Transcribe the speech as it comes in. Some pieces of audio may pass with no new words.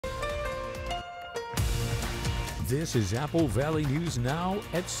This is Apple Valley News Now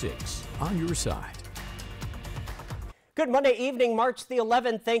at 6 on your side. Good Monday evening, March the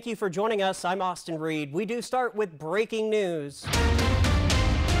 11th. Thank you for joining us. I'm Austin Reed. We do start with breaking news.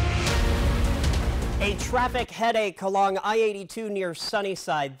 A traffic headache along I-82 near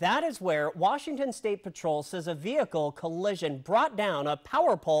Sunnyside. That is where Washington State Patrol says a vehicle collision brought down a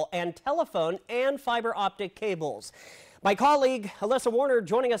power pole and telephone and fiber optic cables. My colleague Alyssa Warner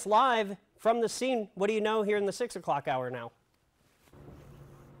joining us live from the scene. What do you know here in the 6 o'clock hour now?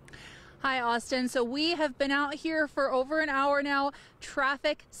 Hi, Austin. So we have been out here for over an hour now.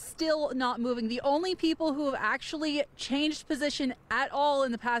 Traffic still not moving. The only people who have actually changed position at all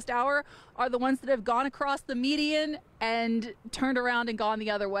in the past hour are the ones that have gone across the median and turned around and gone the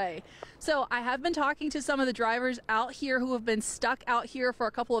other way. So I have been talking to some of the drivers out here who have been stuck out here for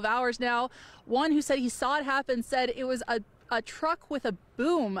a couple of hours now. One who said he saw it happen said it was a truck with a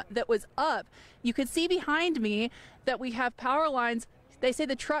boom that was up. You could see behind me that we have power lines. They say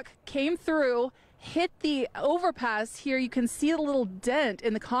the truck came through, hit the overpass here. You can see a little dent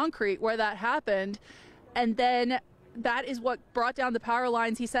in the concrete where that happened. And then that is what brought down the power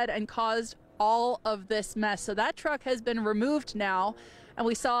lines, he said, and caused all of this mess. So that truck has been removed now. And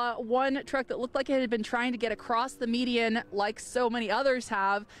we saw one truck that looked like it had been trying to get across the median like so many others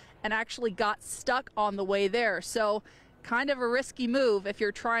have and actually got stuck on the way there. So kind of a risky move if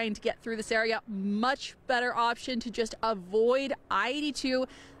you're trying to get through this area. Much better option to just avoid I-82.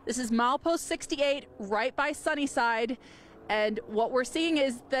 This is milepost 68 right by Sunnyside. And what we're seeing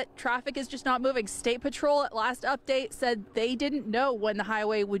is that traffic is just not moving. State Patrol at last update said they didn't know when the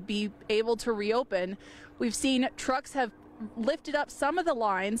highway would be able to reopen. We've seen trucks have lifted up some of the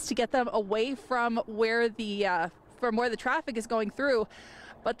lines to get them away from where the traffic is going through.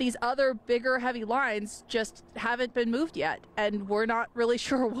 But these other bigger heavy lines just haven't been moved yet, and we're not really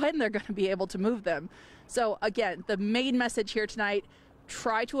sure when they're going to be able to move them. So again, the main message here tonight,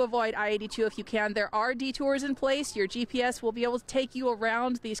 try to avoid I-82 if you can. There are detours in place. Your GPS will be able to take you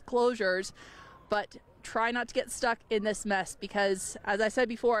around these closures, but try not to get stuck in this mess because, as I said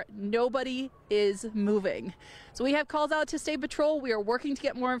before, nobody is moving. So we have calls out to State Patrol. We are working to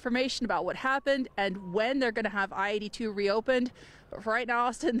get more information about what happened and when they're going to have I-82 reopened. But for right now,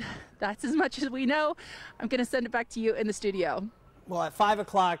 Austin, that's as much as we know. I'm going to send it back to you in the studio. Well, at 5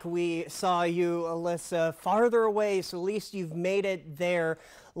 o'clock, we saw you, Alyssa, farther away, so at least you've made it there.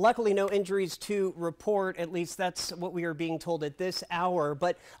 Luckily, no injuries to report. At least that's what we are being told at this hour.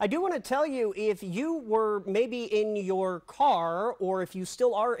 But I do want to tell you, if you were maybe in your car, or if you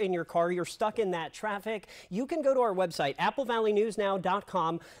still are in your car, you're stuck in that traffic, you can go to our website,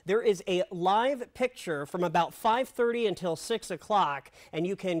 applevalleynewsnow.com. There is a live picture from about 5:30 until 6 o'clock, and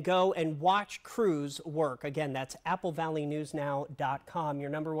you can go and watch crews work. Again, that's applevalleynewsnow.com, your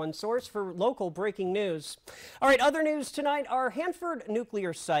 #1 source for local breaking news. All right, other news tonight, our Hanford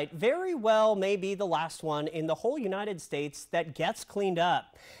nuclear site very well may be the last one in the whole United States that gets cleaned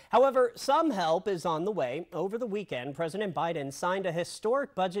up. However, some help is on the way. Over the weekend, President Biden signed a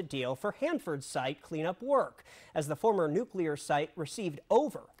historic budget deal for Hanford site cleanup work, as the former nuclear site received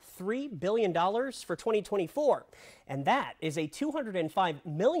over $3 billion for 2024. And that is a $205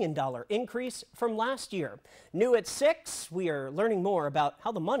 million increase from last year. New at 6, we are learning more about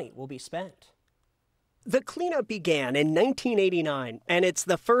how the money will be spent. The cleanup began in 1989, and it's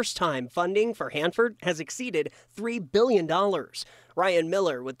the first time funding for Hanford has exceeded $3 billion. Ryan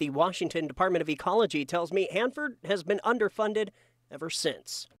Miller with the Washington Department of Ecology tells me Hanford has been underfunded ever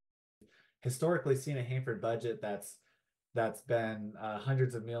since. Historically, seen a Hanford budget that's been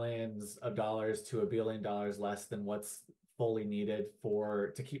hundreds of millions of dollars to $1 billion less than what's fully needed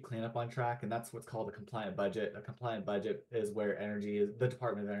to keep cleanup on track, and that's what's called a compliant budget. A compliant budget is where the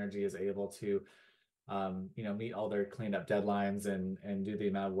Department of Energy is able to meet all their cleanup deadlines and do the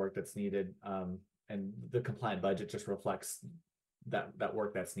amount of work that's needed. And the compliant budget just reflects that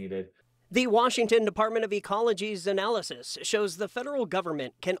work that's needed. The Washington Department of Ecology's analysis shows the federal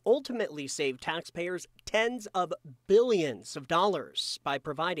government can ultimately save taxpayers tens of billions of dollars by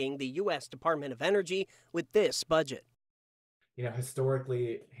providing the U.S. Department of Energy with this budget. You know,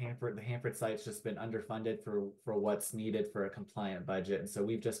 historically, the Hanford site's just been underfunded for what's needed for a compliant budget. And so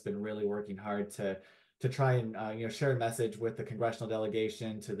we've just been really working hard to try and share a message with the congressional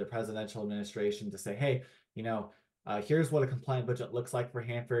delegation, to the presidential administration, to say, hey, here's what a compliant budget looks like for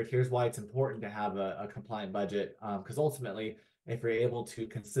Hanford. Here's why it's important to have a compliant budget, because ultimately, if you're able to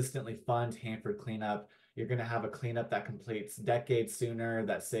consistently fund Hanford cleanup, you're going to have a cleanup that completes decades sooner,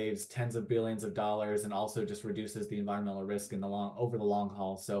 that saves tens of billions of dollars, and also just reduces the environmental risk over the long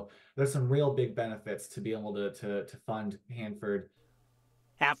haul. So there's some real big benefits to be able to fund Hanford.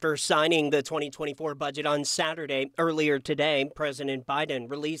 After signing the 2024 budget on Saturday, earlier today, President Biden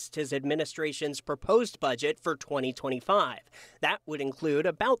released his administration's proposed budget for 2025. That would include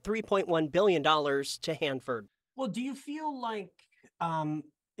about $3.1 billion to Hanford. Well, do you feel like,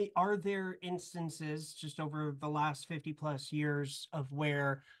 are there instances just over the last 50 plus years of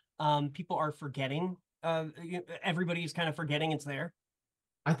where people are forgetting? Everybody's kind of forgetting it's there?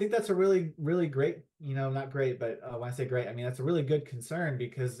 I think that's a really, really great, not great, but when I say great, I mean, that's a really good concern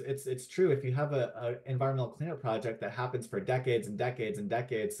because it's true. If you have a environmental cleanup project that happens for decades and decades and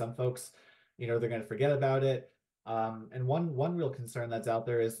decades, some folks, they're going to forget about it. And one real concern that's out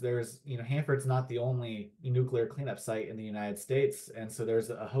there is Hanford's not the only nuclear cleanup site in the United States. And so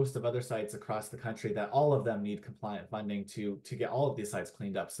there's a host of other sites across the country that all of them need compliant funding to get all of these sites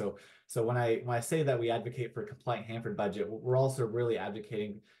cleaned up. So when I say that we advocate for a compliant Hanford budget, we're also really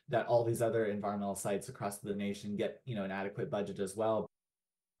advocating that all these other environmental sites across the nation get, an adequate budget as well.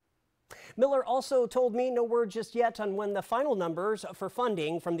 Miller also told me no word just yet on when the final numbers for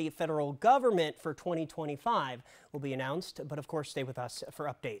funding from the federal government for 2025 will be announced, but of course stay with us for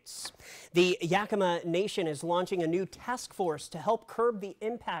updates. The Yakima Nation is launching a new task force to help curb the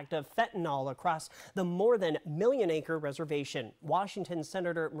impact of fentanyl across the more than million-acre reservation. Washington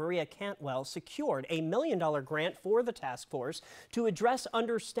Senator Maria Cantwell secured a $1 million grant for the task force to address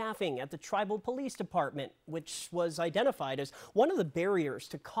understaffing at the tribal police department, which was identified as one of the barriers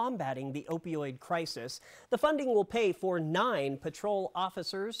to combating the opioid crisis. The funding will pay for 9 patrol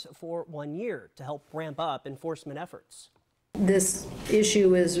officers for 1 year to help ramp up enforcement efforts. This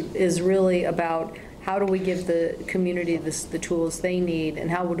issue is really about how do we give the community the tools they need, and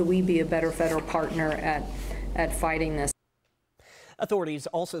how do we be a better federal partner at fighting this. Authorities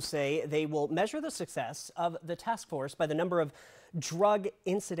also say they will measure the success of the task force by the number of drug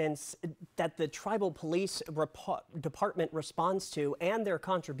incidents that the tribal police department responds to and their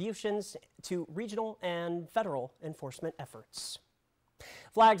contributions to regional and federal enforcement efforts.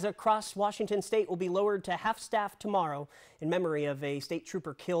 Flags across Washington state will be lowered to half-staff tomorrow in memory of a state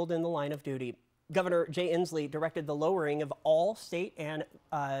trooper killed in the line of duty. Governor Jay Inslee directed the lowering of all state and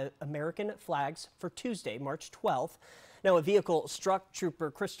American flags for Tuesday, March 12th. Now, a vehicle struck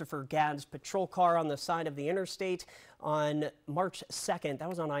Trooper Christopher Gadd's patrol car on the side of the interstate on March 2nd. That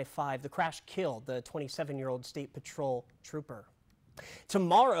was on I-5. The crash killed the 27-year-old state patrol trooper.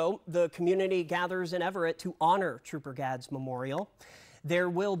 Tomorrow, the community gathers in Everett to honor Trooper Gadd's memorial. There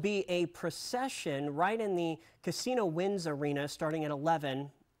will be a procession right in the Casino Winds Arena starting at 11,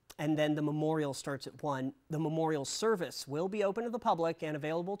 and then the memorial starts at 1. The memorial service will be open to the public and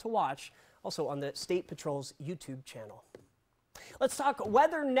available to watch also on the State Patrol's YouTube channel. Let's talk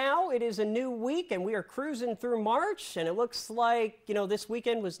weather now. It is a new week and we are cruising through March, and it looks like, this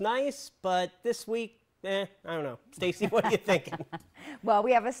weekend was nice, but this week, I don't know. Stacy, what are you thinking? Well,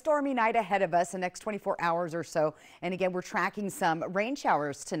 we have a stormy night ahead of us the next 24 hours or so. And again, we're tracking some rain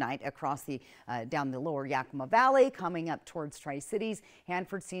showers tonight across the down the lower Yakima Valley, coming up towards Tri-Cities.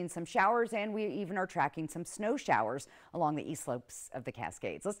 Hanford seeing some showers, and we even are tracking some snow showers along the east slopes of the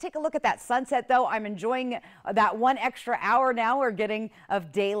Cascades. Let's take a look at that sunset, though. I'm enjoying that 1 extra hour now we're getting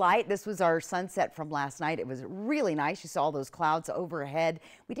of daylight. This was our sunset from last night. It was really nice. You saw all those clouds overhead.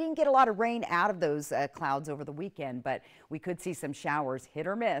 We didn't get a lot of rain out of those clouds over the weekend, but we could see some showers hit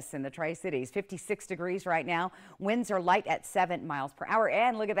or miss in the Tri-Cities. 56 degrees right now. Winds are light at 7 miles per hour.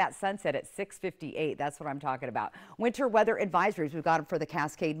 And look at that sunset at 6:58. That's what I'm talking about. Winter weather advisories. We've got them for the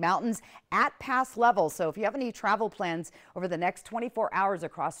Cascade Mountains at pass level. So if you have any travel plans over the next 24 hours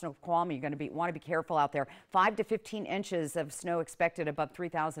across Snoqualmie, you're going to want to be careful out there. 5 to 15 inches of snow expected above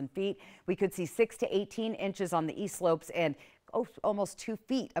 3,000 feet. We could see 6 to 18 inches on the east slopes and almost 2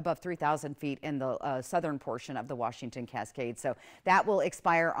 feet above 3,000 feet in the southern portion of the Washington Cascade. So that will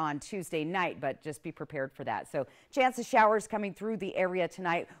expire on Tuesday night, but just be prepared for that. So chance of showers coming through the area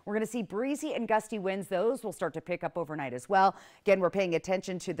tonight. We're going to see breezy and gusty winds. Those will start to pick up overnight as well. Again, we're paying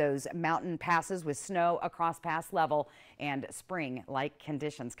attention to those mountain passes with snow across pass level and spring-like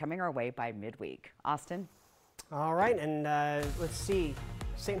conditions coming our way by midweek. Austin? All right, and let's see.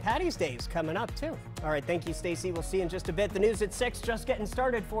 St. Patty's Day is coming up, too. All right, thank you, Stacy. We'll see you in just a bit. The news at 6 just getting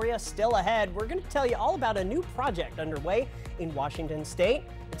started for you. Still ahead, we're going to tell you all about a new project underway in Washington State.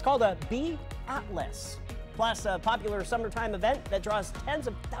 It's called a Bee Atlas. Plus, a popular summertime event that draws tens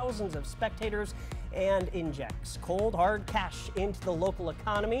of thousands of spectators and injects cold, hard cash into the local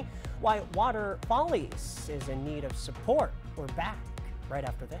economy. Why Water Follies is in need of support. We're back right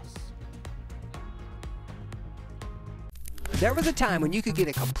after this. There was a time when you could get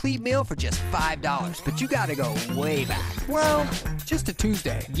a complete meal for just $5, but you gotta go way back. Well, just a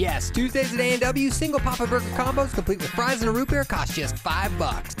Tuesday. Yes, Tuesdays at A&W, single Papa Burger combos complete with fries and a root beer cost just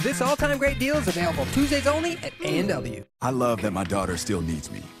 $5. This all-time great deal is available Tuesdays only at A&W. I love that my daughter still needs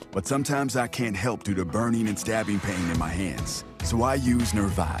me, but sometimes I can't help due to burning and stabbing pain in my hands. So I use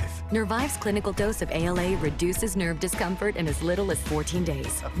Nervive. Nervive's clinical dose of ALA reduces nerve discomfort in as little as 14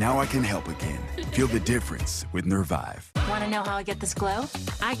 days. Now I can help again. Feel the difference with Nervive. Want to know how I get this glow?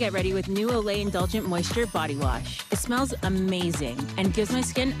 I get ready with new Olay Indulgent Moisture Body Wash. It smells amazing and gives my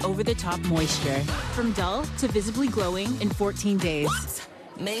skin over-the-top moisture. From dull to visibly glowing in 14 days. What?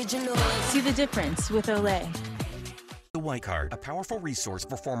 Major noise. See the difference with Olay. The White Card, a powerful resource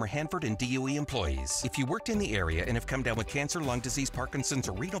for former Hanford and DOE employees. If you worked in the area and have come down with cancer, lung disease, Parkinson's,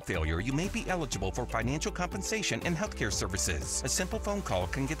 or renal failure, you may be eligible for financial compensation and healthcare services. A simple phone call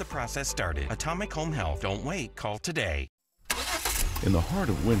can get the process started. Atomic Home Health. Don't wait. Call today. In the heart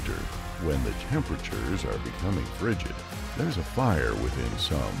of winter, when the temperatures are becoming frigid, there's a fire within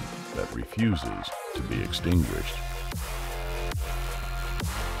some that refuses to be extinguished.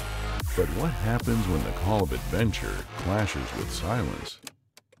 But what happens when the call of adventure clashes with silence?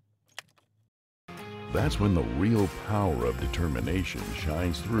 That's when the real power of determination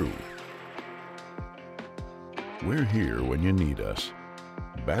shines through. We're here when you need us.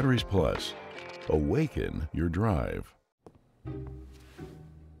 Batteries Plus. Awaken your drive.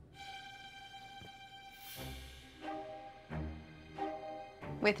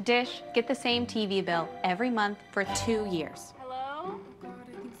 With Dish, get the same TV bill every month for 2 years. Hello? Oh God, I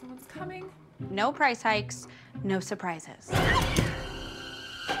think someone's coming. No price hikes, no surprises.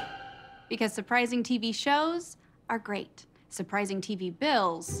 Because surprising TV shows are great. Surprising TV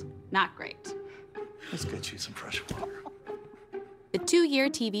bills, not great. Let's get you some fresh water. The 2-year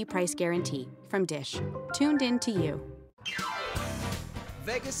TV price guarantee from Dish. Tuned in to you.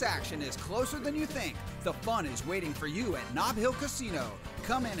 Vegas action is closer than you think. The fun is waiting for you at Nob Hill Casino.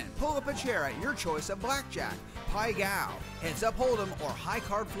 Come in and pull up a chair at your choice of blackjack, pie gow, heads up hold'em, or high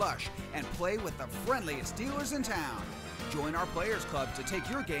card flush, and play with the friendliest dealers in town. Join our Players Club to take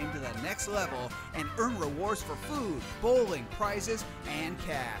your game to the next level and earn rewards for food, bowling, prizes, and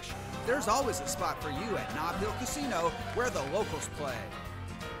cash. There's always a spot for you at Nob Hill Casino where the locals play.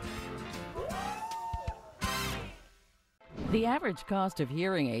 The average cost of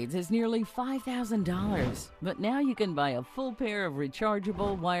hearing aids is nearly $5,000, but now you can buy a full pair of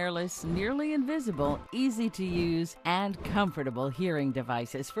rechargeable, wireless, nearly invisible, easy to use, and comfortable hearing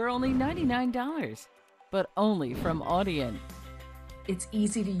devices for only $99, but only from Audient. It's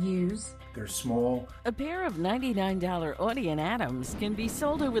easy to use. They're small. A pair of $99 Audient Atoms can be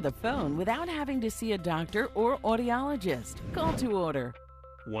sold over the phone without having to see a doctor or audiologist. Call to order.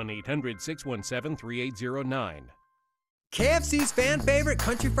 1-800-617-3809. KFC's fan favorite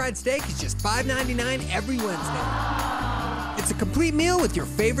country fried steak is just $5.99 every Wednesday. It's a complete meal with your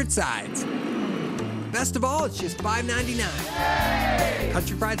favorite sides. Best of all, it's just $5.99.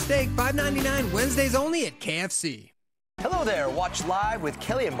 Country fried steak, $5.99, Wednesdays only at KFC. Hello there, watch live with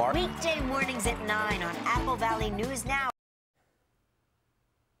Kelly and Mark. Weekday mornings at 9 on Apple Valley News Now.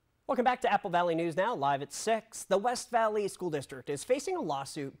 Welcome back to Apple Valley News Now, live at 6. The West Valley School District is facing a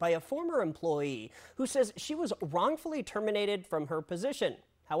lawsuit by a former employee who says she was wrongfully terminated from her position.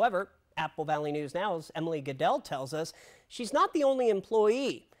 However, Apple Valley News Now's Emily Goodell tells us she's not the only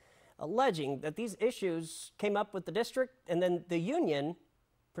employee, alleging that these issues came up with the district and then the union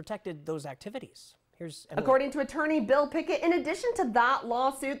protected those activities. According to attorney Bill Pickett, in addition to that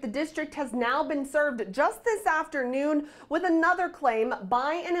lawsuit, the district has now been served just this afternoon with another claim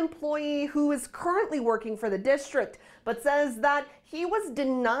by an employee who is currently working for the district, but says that he was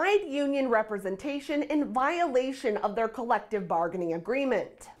denied union representation in violation of their collective bargaining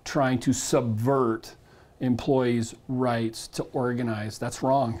agreement. Trying to subvert employees' rights to organize. That's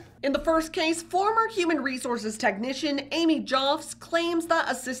wrong. In the first case, former human resources technician Amy Joffs claims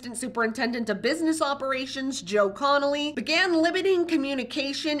that Assistant Superintendent of Business Operations Joe Connolly began limiting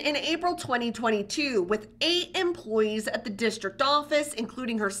communication in April 2022 with 8 employees at the district office,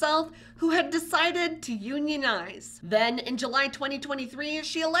 including herself, who had decided to unionize. Then in July 2023,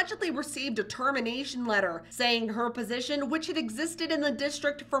 she allegedly received a termination letter saying her position, which had existed in the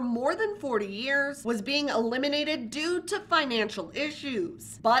district for more than 40 years, was being eliminated due to financial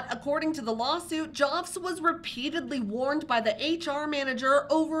issues. But according to the lawsuit, Joffs was repeatedly warned by the HR manager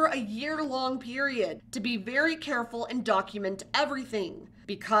over a year-long period to be very careful and document everything,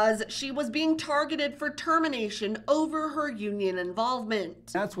 because she was being targeted for termination over her union involvement.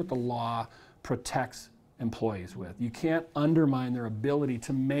 That's what the law protects employees with. You can't undermine their ability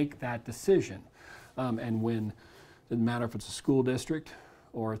to make that decision. And when doesn't matter if it's a school district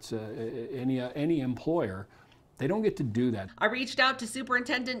or it's any employer. They don't get to do that. I reached out to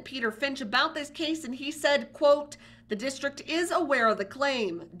Superintendent Peter Finch about this case, and he said, quote, "The district is aware of the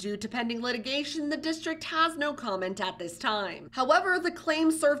claim. Due to pending litigation, the district has no comment at this time." However, the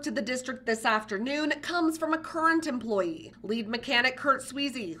claim served to the district this afternoon comes from a current employee, lead mechanic Kurt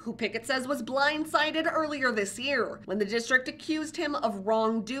Sweezy, who Pickett says was blindsided earlier this year when the district accused him of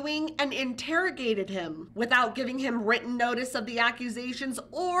wrongdoing and interrogated him without giving him written notice of the accusations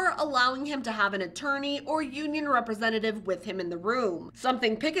or allowing him to have an attorney or union representative with him in the room,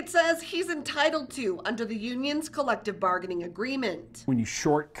 something Pickett says he's entitled to under the union's collective bargaining agreement. When you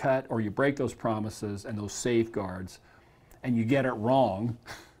shortcut or you break those promises and those safeguards and you get it wrong,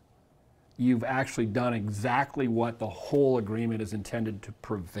 you've actually done exactly what the whole agreement is intended to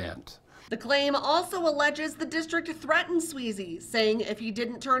prevent. The claim also alleges the district threatened Sweezy, saying if he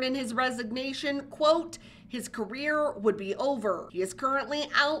didn't turn in his resignation, quote, his career would be over. He is currently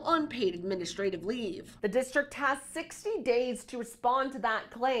out on paid administrative leave. The district has 60 days to respond to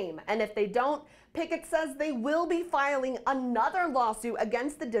that claim, and if they don't, Pickett says they will be filing another lawsuit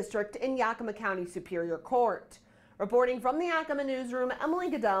against the district in Yakima County Superior Court. Reporting from the Yakima newsroom, Emily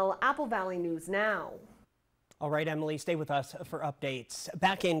Goodell, Apple Valley News Now. All right, Emily, stay with us for updates.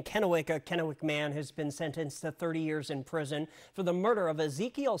 Back in Kennewick, a Kennewick man has been sentenced to 30 years in prison for the murder of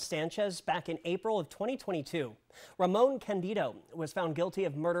Ezekiel Sanchez back in April of 2022. Ramon Candido was found guilty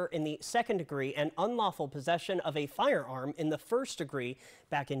of murder in the second degree and unlawful possession of a firearm in the first degree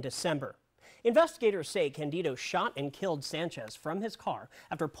back in December. Investigators say Candido shot and killed Sanchez from his car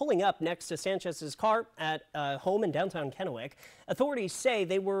after pulling up next to Sanchez's car at a home in downtown Kennewick. Authorities say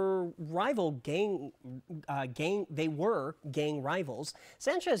they were gang rivals.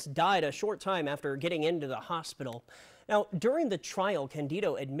 Sanchez died a short time after getting into the hospital. Now, during the trial,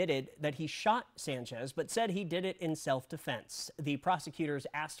 Candido admitted that he shot Sanchez, but said he did it in self-defense. The prosecutors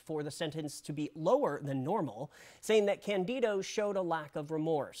asked for the sentence to be lower than normal, saying that Candido showed a lack of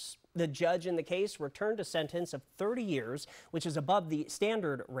remorse. The judge in the case returned a sentence of 30 years, which is above the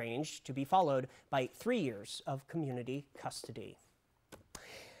standard range, to be followed by 3 years of community custody.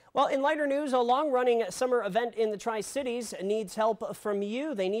 Well, in lighter news, a long-running summer event in the Tri-Cities needs help from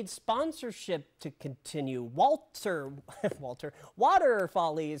you. They need sponsorship to continue. Water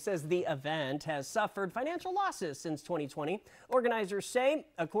Follies says the event has suffered financial losses since 2020. Organizers say,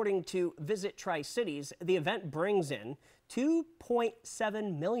 according to Visit Tri-Cities, the event brings in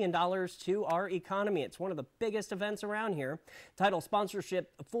 $2.7 million to our economy. It's one of the biggest events around here. Title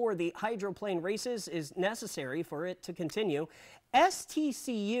sponsorship for the hydroplane races is necessary for it to continue.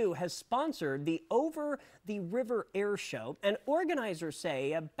 STCU has sponsored the Over the River Air Show, and organizers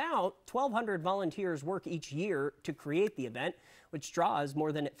say about 1,200 volunteers work each year to create the event, which draws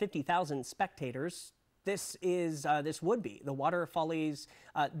more than 50,000 spectators. This would be the Water Follies.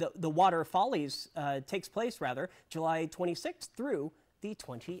 The Water Follies takes place July 26th through the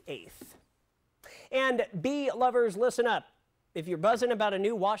 28th. And bee lovers, listen up. If you're buzzing about a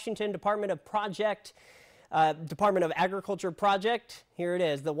new Washington Department of Agriculture project, here it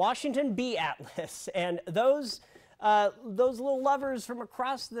is, the Washington Bee Atlas. And those little lovers from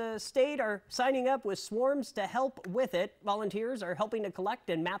across the state are signing up with swarms to help with it. Volunteers are helping to collect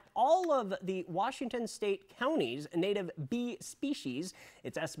and map all of the Washington state counties' native bee species.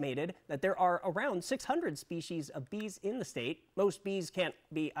 It's estimated that there are around 600 species of bees in the state. Most bees can't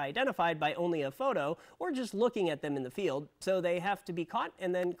be identified by only a photo or just looking at them in the field, so they have to be caught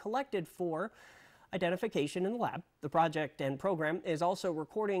and then collected for identification in the lab. The project and program is also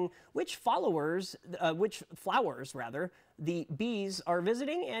recording which flowers the bees are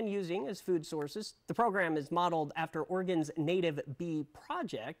visiting and using as food sources. The program is modeled after Oregon's Native Bee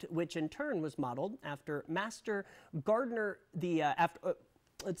Project, which in turn was modeled after Master Gardener,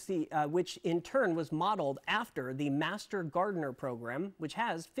 which in turn was modeled after the Master Gardener program, which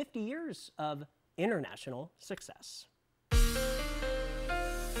has 50 years of international success.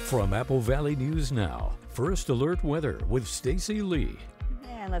 From Apple Valley News Now, First Alert Weather with Stacy Lee.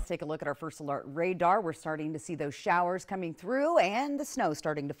 And let's take a look at our first alert radar. We're starting to see those showers coming through and the snow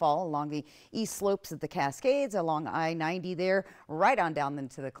starting to fall along the east slopes of the Cascades, along I-90 there, right on down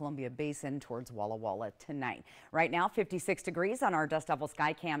into the Columbia Basin towards Walla Walla tonight. Right now, 56 degrees on our Dust Devil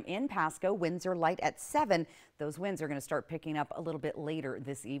Sky Cam in Pasco. Winds are light at 7. Those winds are going to start picking up a little bit later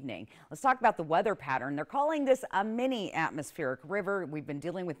this evening. Let's talk about the weather pattern. They're calling this a mini atmospheric river. We've been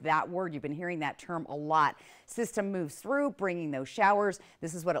dealing with that word. You've been hearing that term a lot. System moves through, bringing those showers.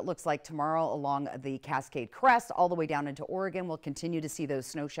 This is what it looks like tomorrow along the Cascade Crest all the way down into Oregon. We'll continue to see those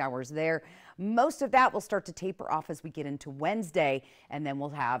snow showers there. Most of that will start to taper off as we get into Wednesday, and then we'll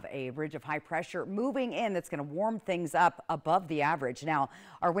have a ridge of high pressure moving in that's going to warm things up above the average. Now,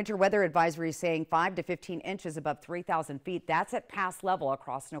 our winter weather advisory is saying 5 to 15 inches above 3,000 feet. That's at pass level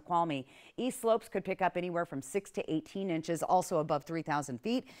across Snoqualmie. East slopes could pick up anywhere from 6 to 18 inches, also above 3,000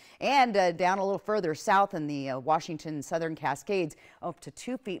 feet, and down a little further south in the Washington Southern Cascades, up to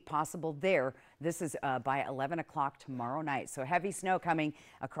 2 feet possible there. This is by 11 o'clock tomorrow night. So heavy snow coming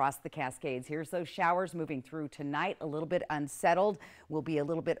across the Cascades. Here's those showers moving through tonight. A little bit unsettled. Will be a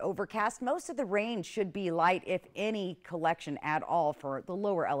little bit overcast. Most of the rain should be light, if any collection at all, for the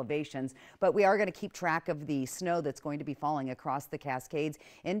lower elevations. But we are going to keep track of the snow that's going to be falling across the Cascades,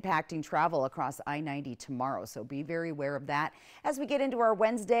 impacting travel across I-90 tomorrow. So be very aware of that. As we get into our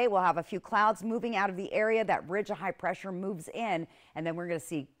Wednesday, we'll have a few clouds moving out of the area. That ridge of high pressure moves in, and then we're going to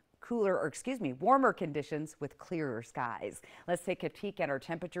see warmer conditions with clearer skies. Let's take a peek at our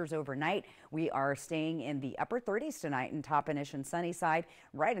temperatures overnight. We are staying in the upper 30s tonight in Toppenish and Sunnyside,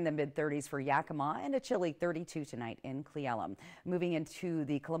 right in the mid 30s for Yakima, and a chilly 32 tonight in Cle Elum. Moving into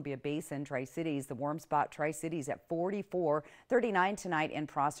the Columbia Basin, Tri-Cities, the warm spot Tri-Cities at 44, 39 tonight in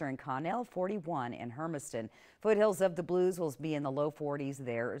Prosser and Connell, 41 in Hermiston. Foothills of the Blues will be in the low 40s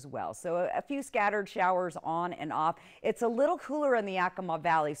there as well. So a few scattered showers on and off. It's a little cooler in the Yakima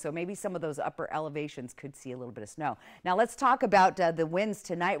Valley, so maybe some of those upper elevations could see a little bit of snow. Now let's talk about the winds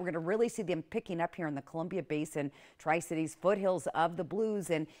tonight. We're going to really see them picking up here in the Columbia Basin, Tri-Cities, foothills of the Blues,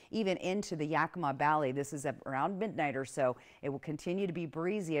 and even into the Yakima Valley. This is around midnight or so. It will continue to be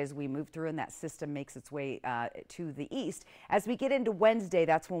breezy as we move through and that system makes its way to the east. As we get into Wednesday,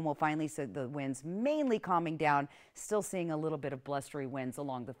 that's when we'll finally see the winds mainly calming down. Still seeing a little bit of blustery winds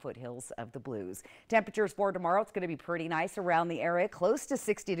along the foothills of the Blues. Temperatures for tomorrow, it's going to be pretty nice around the area, close to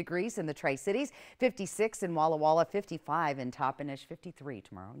 60 degrees in the Tri-Cities, 56 in Walla Walla, 55 in Toppenish, 53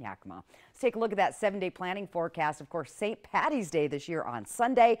 tomorrow in Yakima. Let's take a look at that 7-day planning forecast. Of course, St. Patty's Day this year on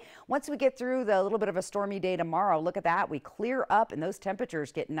Sunday. Once we get through the little bit of a stormy day tomorrow, look at that. We clear up and those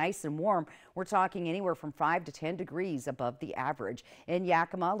temperatures get nice and warm. We're talking anywhere from 5 to 10 degrees above the average. In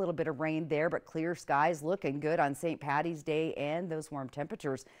Yakima, a little bit of rain there, but clear skies looking good on St. Patty's Day, and those warm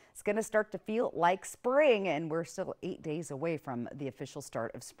temperatures. It's going to start to feel like spring, and we're still 8 days away from the official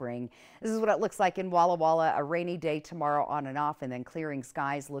start of spring. This is what it looks like in Walla Walla. A rainy day tomorrow on and off, and then clearing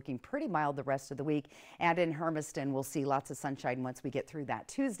skies, looking pretty mild the rest of the week. And in Hermiston, we'll see lots of sunshine once we get through that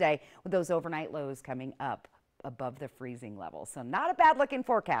Tuesday, with those overnight lows coming up above the freezing level. So not a bad looking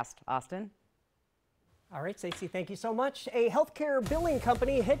forecast, Austin. All right, Stacey, thank you so much. A healthcare billing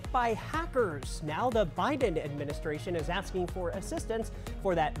company hit by hackers. Now the Biden administration is asking for assistance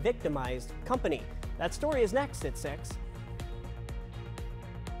for that victimized company. That story is next at 6.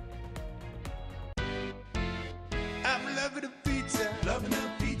 I'm loving a pizza, loving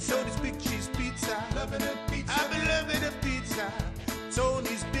a pizza. Tony's big cheese pizza, loving a pizza. I've been loving a pizza,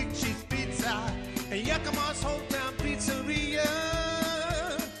 Tony's big cheese pizza, and Yakima's hometown pizzeria.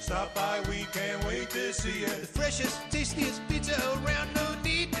 Stop by, we can't wait to see you. The freshest, tastiest pizza around, no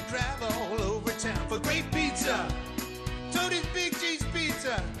need to drive all over town for great pizza. Tony's big cheese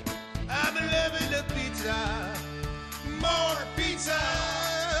pizza, I'm loving the pizza. More pizza.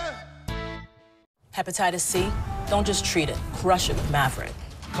 Hepatitis C? Don't just treat it, crush it with Mavorite.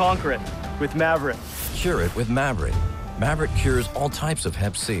 Conquer it with Mavorite. Cure it with Mavorite. Mavorite cures all types of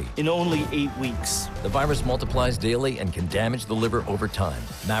Hep C. In only 8 weeks. The virus multiplies daily and can damage the liver over time.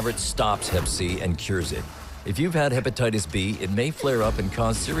 Mavorite stops Hep C and cures it. If you've had hepatitis B, it may flare up and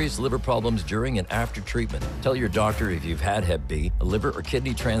cause serious liver problems during and after treatment. Tell your doctor if you've had Hep B, a liver or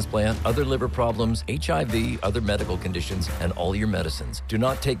kidney transplant, other liver problems, HIV, other medical conditions, and all your medicines. Do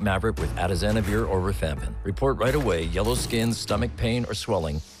not take Mavorite with atazanavir or rifampin. Report right away yellow skin, stomach pain or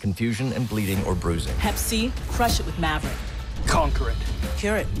swelling, confusion and bleeding or bruising. Hep C, crush it with Mavorite. Conquer it.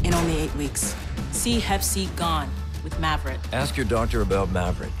 Cure it in only 8 weeks. See Hep C gone with Mavorite. Ask your doctor about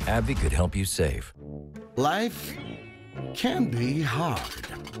Mavorite. AbbVie could help you save. Life can be hard.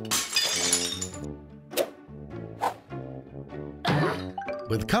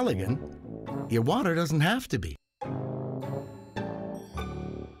 With Culligan, your water doesn't have to be.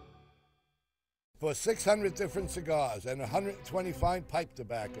 For 600 different cigars and 120 fine pipe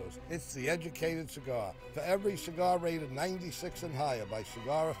tobaccos, it's the Educated Cigar. For every cigar rated 96 and higher by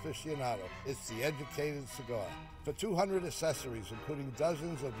Cigar Aficionado, it's the Educated Cigar. For 200 accessories, including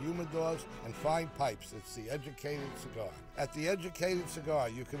dozens of humidors and fine pipes, it's the Educated Cigar. At the Educated Cigar,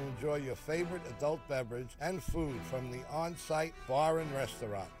 you can enjoy your favorite adult beverage and food from the on-site bar and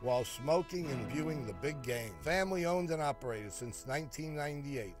restaurant while smoking and viewing the big game. Family owned and operated since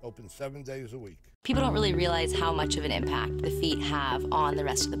 1998, open 7 days a week. People don't really realize how much of an impact the feet have on the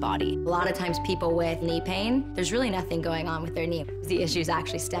rest of the body. A lot of times people with knee pain, there's really nothing going on with their knee. The issue is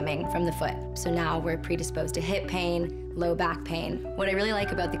actually stemming from the foot. So now we're predisposed to hip pain, low back pain. What I really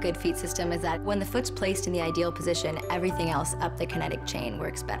like about the Good Feet system is that when the foot's placed in the ideal position, everything else up the kinetic chain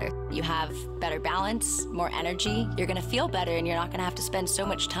works better. You have better balance, more energy, you're gonna feel better, and you're not gonna have to spend so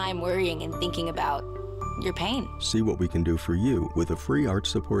much time worrying and thinking about your pain. See what we can do for you with a free arch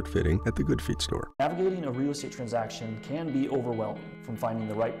support fitting at the Good Feet store. Navigating a real estate transaction can be overwhelming, from finding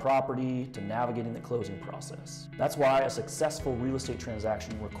the right property to navigating the closing process. That's why a successful real estate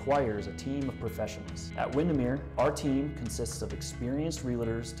transaction requires a team of professionals. At Windermere, our team consists of experienced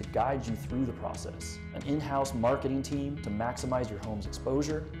realtors to guide you through the process, an in-house marketing team to maximize your home's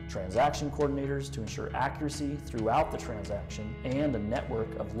exposure, transaction coordinators to ensure accuracy throughout the transaction, and a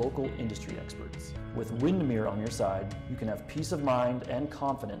network of local industry experts. With Windermere on your side, you can have peace of mind and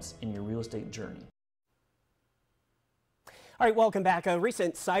confidence in your real estate journey. All right, welcome back. A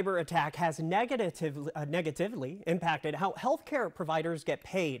recent cyber attack has negatively impacted how healthcare providers get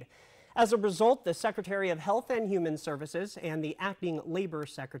paid. As a result, the Secretary of Health and Human Services and the acting Labor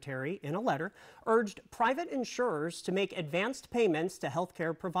Secretary, in a letter, urged private insurers to make advanced payments to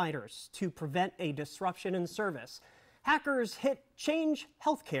healthcare providers to prevent a disruption in service. Hackers hit Change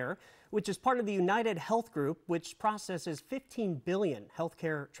Healthcare, which is part of the United Health Group, which processes 15 billion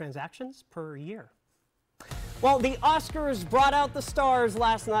healthcare transactions per year. Well, the Oscars brought out the stars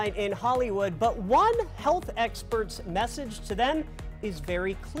last night in Hollywood, but one health expert's message to them is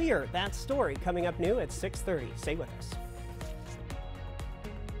very clear. That story coming up new at 6:30. Stay with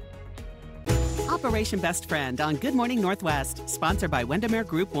us. Operation Best Friend on Good Morning Northwest, sponsored by Windermere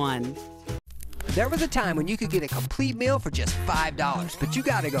Group 1. There was a time when you could get a complete meal for just $5, but you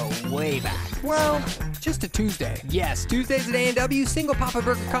gotta go way back. Well, just a Tuesday. Yes, Tuesdays at A&W, single Papa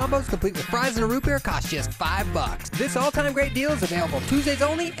Burger combos complete with fries and a root beer cost just $5. This all-time great deal is available Tuesdays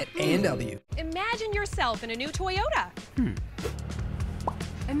only at A&W. Imagine yourself in a new Toyota.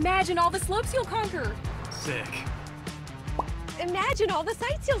 Imagine all the slopes you'll conquer. Sick. Imagine all the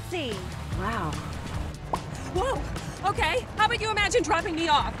sights you'll see. Wow. Whoa. Okay, how about you imagine dropping me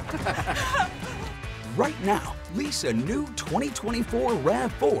off? Right now, lease a new 2024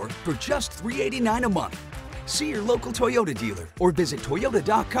 RAV4 for just $389 a month. See your local Toyota dealer or visit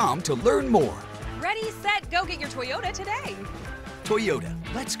Toyota.com to learn more. Ready, set, go get your Toyota today. Toyota,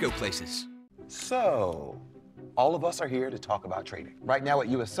 let's go places. So, all of us are here to talk about trading. Right now at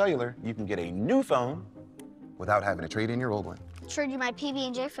US Cellular, you can get a new phone without having to trade in your old one. Trade you my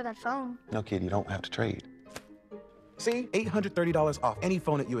PB&J for that phone. No, kid, you don't have to trade. See, $830 off any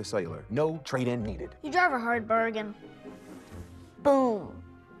phone at US Cellular. No trade-in needed. You drive a hard bargain. Boom.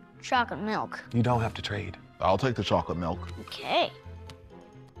 Chocolate milk. You don't have to trade. I'll take the chocolate milk. Okay.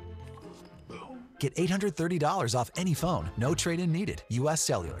 Get $830 off any phone. No trade-in needed. US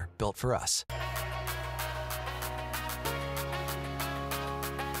Cellular. Built for us.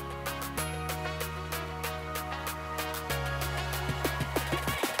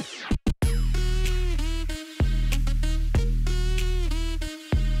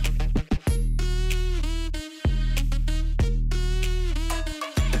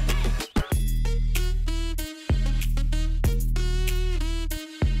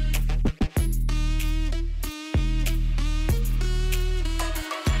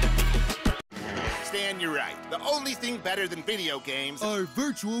 You're right. The only thing better than video games are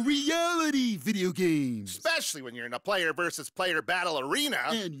virtual reality video games. Especially when you're in a player versus player battle arena.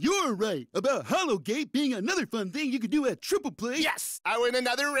 And you're right about Hollowgate being another fun thing you could do at Triple Play. Yes, I win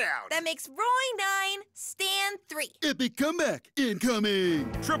another round. That makes Roy 9, Stan 3. Epic comeback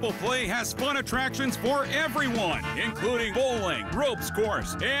incoming. Triple Play has fun attractions for everyone, including bowling, ropes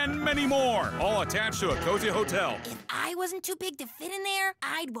course, and many more, all attached to a cozy hotel. If I wasn't too big to fit in there,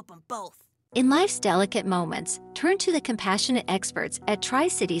 I'd whoop them both. In life's delicate moments, turn to the compassionate experts at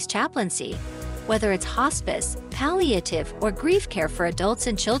Tri-Cities Chaplaincy. Whether it's hospice, palliative, or grief care for adults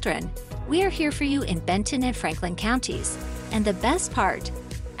and children, we are here for you in Benton and Franklin counties. And the best part,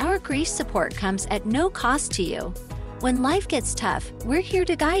 our grief support comes at no cost to you. When life gets tough, we're here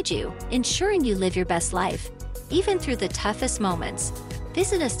to guide you, ensuring you live your best life, even through the toughest moments.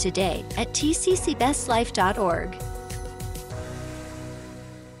 Visit us today at tccbestlife.org.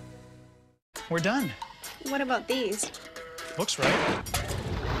 We're done. What about these? Looks right.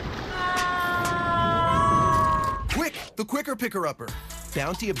 Quick, the quicker picker-upper.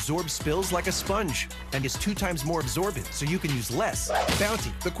 Bounty absorbs spills like a sponge and is 2 times more absorbent, so you can use less.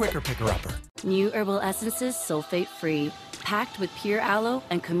 Bounty, the quicker picker-upper. New herbal essences sulfate-free, packed with pure aloe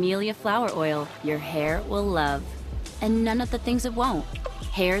and camellia flower oil your hair will love. And none of the things it won't.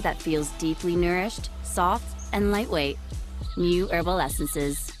 Hair that feels deeply nourished, soft, and lightweight. New herbal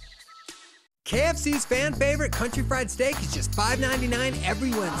essences. KFC's fan favorite country fried steak is just $5.99 every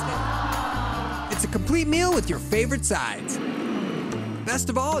Wednesday. It's a complete meal with your favorite sides. Best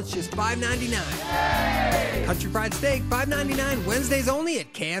of all, it's just $5.99. Country fried steak, $5.99, Wednesdays only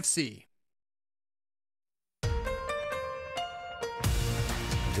at KFC.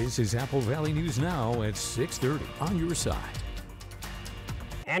 This is Apple Valley News Now at 6:30 on your side.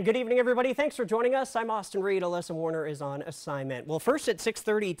 And good evening, everybody. Thanks for joining us. I'm Austin Reed. Alyssa Warner is on assignment. Well, first at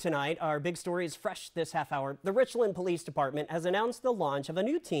 6:30 tonight, our big story is fresh this half hour. The Richland Police Department has announced the launch of a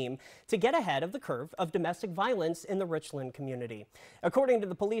new team to get ahead of the curve of domestic violence in the Richland community. According to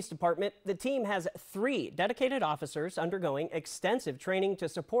the police department, the team has 3 dedicated officers undergoing extensive training to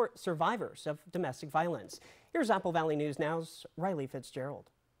support survivors of domestic violence. Here's Apple Valley News Now's Riley Fitzgerald.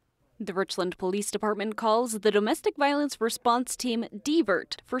 The Richland Police Department calls the Domestic Violence Response Team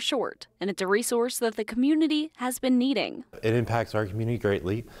DVERT for short, and it's a resource that the community has been needing. It impacts our community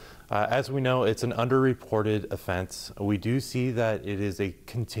greatly. As we know, it's an underreported offense. We do see that it is a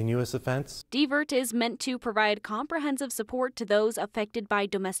continuous offense. DVERT is meant to provide comprehensive support to those affected by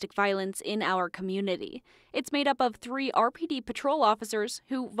domestic violence in our community. It's made up of 3 RPD patrol officers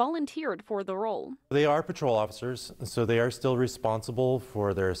who volunteered for the role. They are patrol officers, so they are still responsible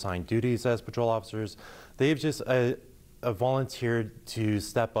for their assigned duties as patrol officers. They've just volunteered to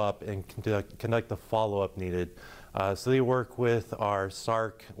step up and conduct the follow-up needed. So they work with our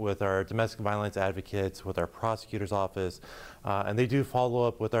SARC, with our domestic violence advocates, with our prosecutor's office, and they do follow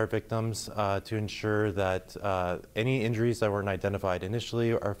up with our victims to ensure that any injuries that weren't identified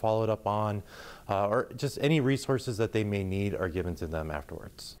initially are followed up on, or just any resources that they may need are given to them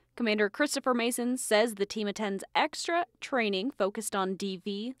afterwards. Commander Christopher Mason says the team attends extra training focused on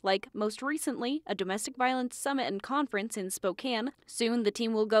DV, like most recently a domestic violence summit and conference in Spokane. Soon the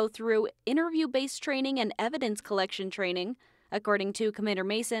team will go through interview-based training and evidence collection training. According to Commander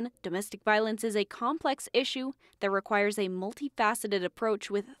Mason, domestic violence is a complex issue that requires a multifaceted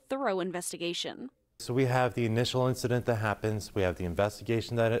approach with thorough investigation. So we have the initial incident that happens, we have the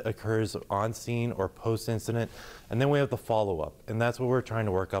investigation that occurs on scene or post-incident, and then we have the follow-up. And that's what we're trying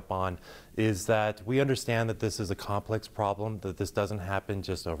to work up on, is that we understand that this is a complex problem, that this doesn't happen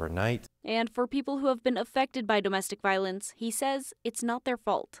just overnight. And for people who have been affected by domestic violence, he says it's not their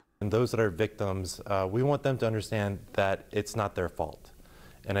fault. And those that are victims, we want them to understand that it's not their fault.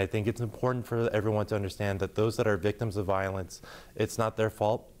 And I think it's important for everyone to understand that those that are victims of violence, it's not their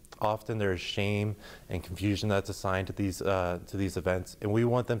fault. Often there is shame and confusion that's assigned to these events, and we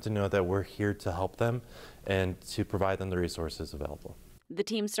want them to know that we're here to help them and to provide them the resources available. The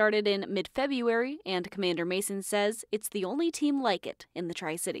team started in mid-February, and Commander Mason says it's the only team like it in the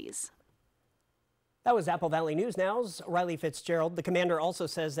Tri-Cities. That was Apple Valley News Now's Riley Fitzgerald. The commander also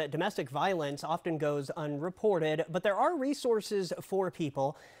says that domestic violence often goes unreported, but there are resources for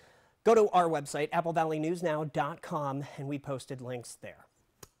people. Go to our website, applevalleynewsnow.com, and we posted links there.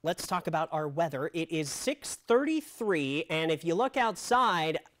 Let's talk about our weather. It is 6:33, and if you look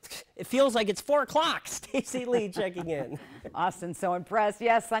outside, it feels like it's 4 o'clock. Stacey Lee checking in. Austin, so impressed.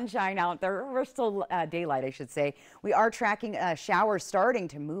 Yes, sunshine out there. We're still daylight, I should say. We are tracking showers starting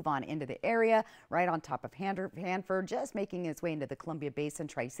to move on into the area, right on top of Hanford, just making its way into the Columbia Basin,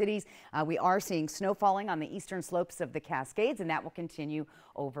 Tri-Cities. We are seeing snow falling on the eastern slopes of the Cascades, and that will continue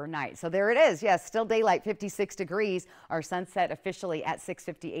overnight. So there it is. Yes, still daylight, 56 degrees. Our sunset officially at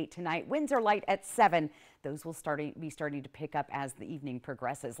 6:58 tonight. Winds are light at 7. Those will be starting to pick up as the evening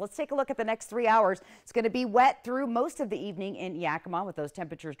progresses. Let's take a look at the next 3 hours. It's going to be wet through most of the evening in Yakima, with those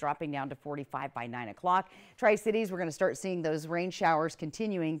temperatures dropping down to 45 by 9 o'clock. Tri-Cities, we're going to start seeing those rain showers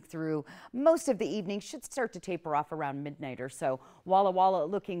continuing through most of the evening. Should start to taper off around midnight or so. Walla Walla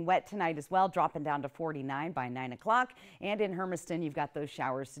looking wet tonight as well, dropping down to 49 by 9 o'clock. And in Hermiston, you've got those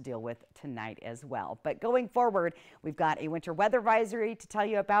showers to deal with tonight as well. But going forward, we've got a winter weather advisory to tell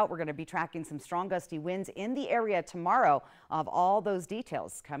you about. We're going to be tracking some strong gusty winds in the area tomorrow. Of all those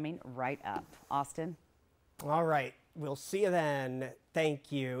details coming right up. Austin. All right. We'll see you then.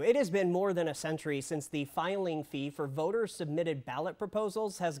 Thank you. It has been more than a century since the filing fee for voter-submitted ballot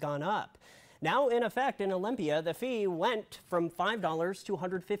proposals has gone up. Now in effect in Olympia, the fee went from $5 to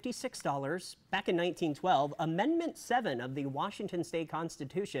 $156. Back in 1912, Amendment 7 of the Washington State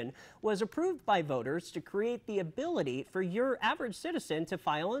Constitution was approved by voters to create the ability for your average citizen to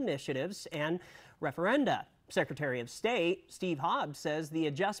file initiatives and referenda. Secretary of State Steve Hobbs says the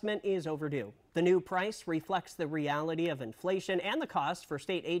adjustment is overdue. The new price reflects the reality of inflation and the cost for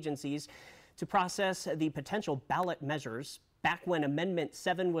state agencies to process the potential ballot measures. Back when Amendment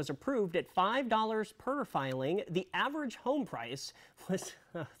 7 was approved at $5 per filing, the average home price was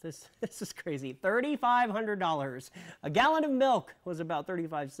This is crazy. $3,500. A gallon of milk was about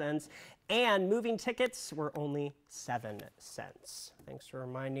 35 cents, and moving tickets were only 7 cents. Thanks for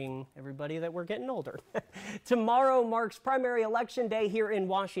reminding everybody that we're getting older. Tomorrow marks primary election day here in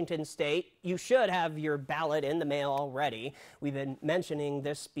Washington State. You should have your ballot in the mail already. We've been mentioning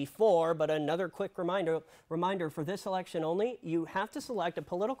this before, but another quick reminder for this election only, you have to select a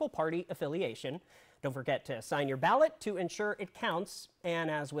political party affiliation. Don't forget to sign your ballot to ensure it counts.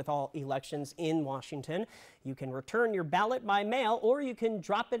 And as with all elections in Washington, you can return your ballot by mail, or you can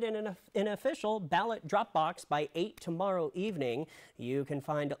drop it in an official ballot drop box by 8 tomorrow evening. You can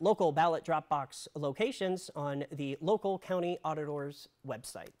find local ballot drop box locations on the local county auditors'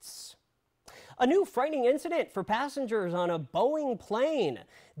 websites. A new frightening incident for passengers on a Boeing plane.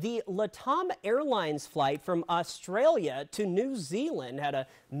 The LATAM Airlines flight from Australia to New Zealand had a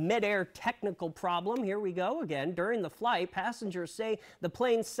mid-air technical problem. Here we go again. During the flight, passengers say the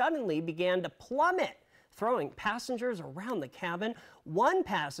plane suddenly began to plummet, throwing passengers around the cabin. One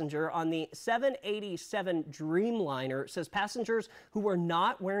passenger on the 787 Dreamliner says passengers who were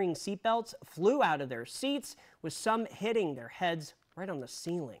not wearing seatbelts flew out of their seats, with some hitting their heads right on the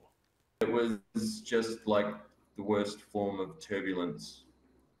ceiling. It was just like the worst form of turbulence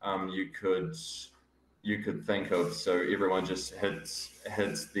you could think of. So everyone just hits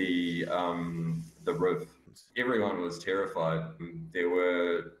the roof. Everyone was terrified. There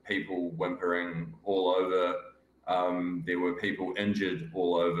were people whimpering all over. There were people injured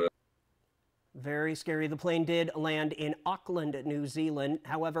all over. Very scary. The plane did land in Auckland, New Zealand.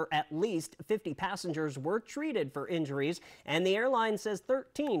 However, at least 50 passengers were treated for injuries, and the airline says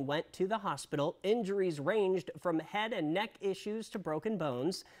 13 went to the hospital. Injuries ranged from head and neck issues to broken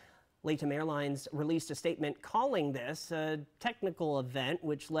bones. LATAM Airlines released a statement calling this a technical event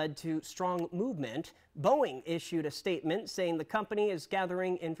which led to strong movement. Boeing issued a statement saying the company is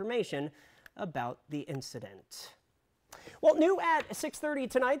gathering information about the incident. Well, new at 6:30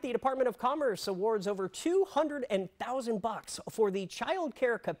 tonight, the Department of Commerce awards over $200,000 for the Child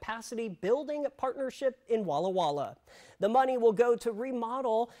Care Capacity Building Partnership in Walla Walla. The money will go to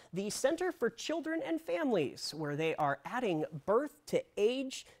remodel the Center for Children and Families, where they are adding birth to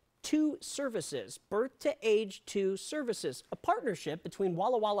age 2 services, a partnership between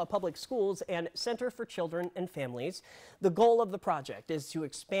Walla Walla Public Schools and Center for Children and Families. The goal of the project is to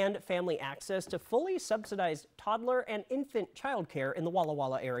expand family access to fully subsidized toddler and infant childcare in the Walla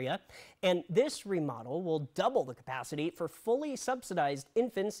Walla area. And this remodel will double the capacity for fully subsidized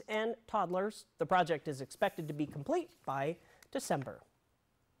infants and toddlers. The project is expected to be complete by December.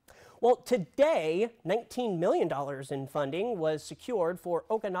 Well, today, $19 million in funding was secured for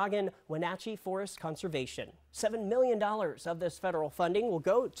Okanagan Wenatchee Forest Conservation. $7 million of this federal funding will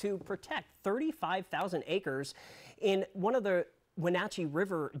go to protect 35,000 acres in one of the Wenatchee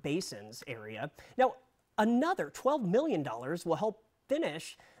River Basins area. Now, another $12 million will help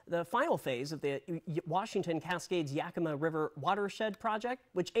finish the final phase of the Washington Cascades Yakima River Watershed Project,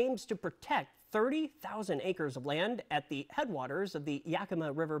 which aims to protect 30,000 acres of land at the headwaters of the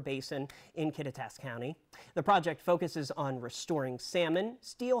Yakima River Basin in Kittitas County. The project focuses on restoring salmon,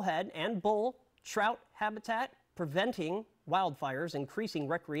 steelhead, and bull, trout habitat, preventing wildfires, increasing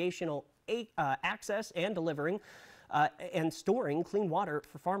recreational access, and delivering and storing clean water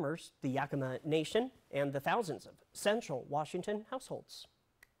for farmers, the Yakima Nation, and the thousands of Central Washington households.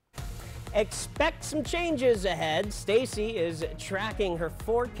 Expect some changes ahead. Stacy is tracking her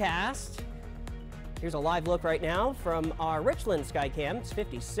forecast. Here's a live look right now from our Richland Skycam. It's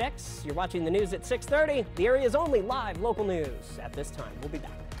 56. You're watching the news at 6:30. The area's only live local news at this time. We'll be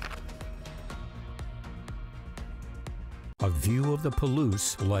back. A view of the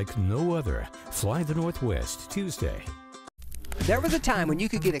Palouse like no other. Fly the Northwest, Tuesday. There was a time when you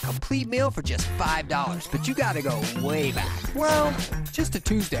could get a complete meal for just $5, but you gotta go way back. Well, just a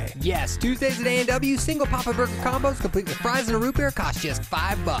Tuesday. Yes, Tuesdays at A&W, single Papa Burger combos complete with fries and a root beer cost just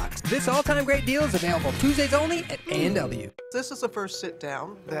 $5. This all-time great deal is available Tuesdays only at A&W. This is the first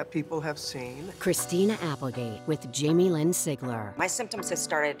sit-down that people have seen. Christina Applegate with Jamie Lynn Sigler. My symptoms have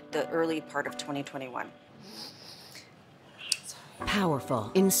started the early part of 2021.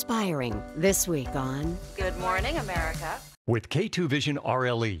 Powerful, inspiring. This week on Good Morning America. With K2 Vision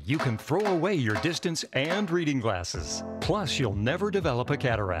RLE, you can throw away your distance and reading glasses. Plus, you'll never develop a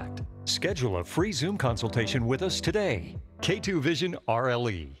cataract. Schedule a free Zoom consultation with us today. K2 Vision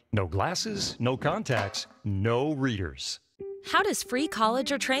RLE. No glasses, no contacts, no readers. How does free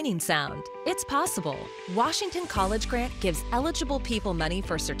college or training sound? It's possible. Washington College Grant gives eligible people money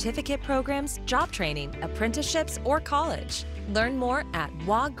for certificate programs, job training, apprenticeships, or college. Learn more at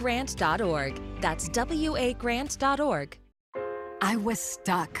wagrant.org. That's wagrant.org. I was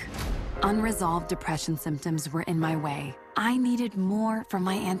stuck. Unresolved depression symptoms were in my way. I needed more from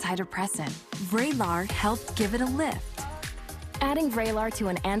my antidepressant. Vraylar helped give it a lift. Adding Vraylar to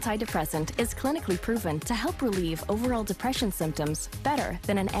an antidepressant is clinically proven to help relieve overall depression symptoms better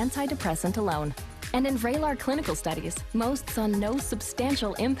than an antidepressant alone. And in Vraylar clinical studies, most saw no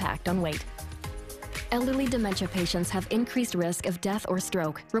substantial impact on weight. Elderly dementia patients have increased risk of death or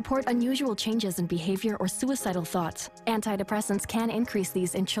stroke, report unusual changes in behavior or suicidal thoughts. Antidepressants can increase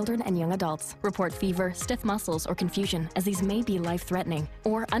these in children and young adults, report fever, stiff muscles, or confusion, as these may be life-threatening,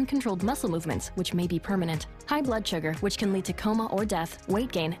 or uncontrolled muscle movements, which may be permanent. High blood sugar, which can lead to coma or death,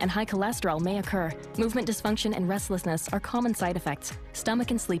 weight gain, and high cholesterol may occur. Movement dysfunction and restlessness are common side effects.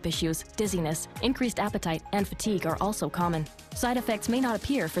 Stomach and sleep issues, dizziness, increased appetite, and fatigue are also common. Side effects may not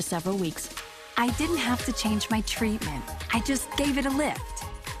appear for several weeks. I didn't have to change my treatment. I just gave it a lift.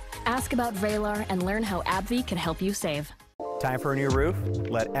 Ask about Vraylar and learn how AbbVie can help you save. Time for a new roof?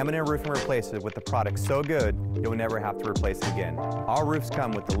 Let Eminent Roofing replace it with the product so good, you'll never have to replace it again. Our roofs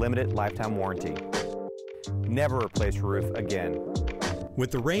come with the limited lifetime warranty. Never replace your roof again. With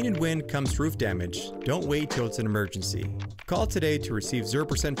the rain and wind comes roof damage. Don't wait till it's an emergency. Call today to receive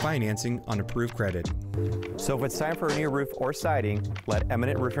 0% financing on approved credit. So if it's time for a new roof or siding, let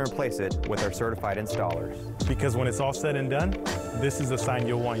Eminent Roofing replace it with our certified installers. Because when it's all said and done, this is a sign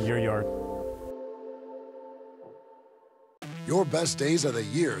you'll want your yard. Your best days of the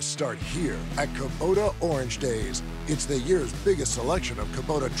year start here at Kubota Orange Days. It's the year's biggest selection of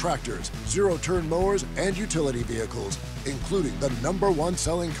Kubota tractors, zero-turn mowers, and utility vehicles, including the #1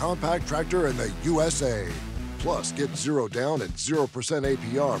 selling compact tractor in the USA. Plus, get 0 down and 0%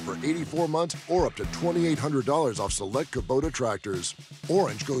 APR for 84 months or up to $2,800 off select Kubota tractors.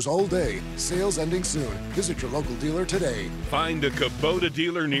 Orange goes all day. Sales ending soon. Visit your local dealer today. Find a Kubota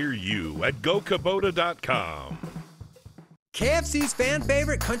dealer near you at gokubota.com. KFC's fan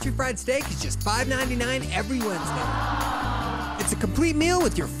favorite country fried steak is just $5.99 every Wednesday. It's a complete meal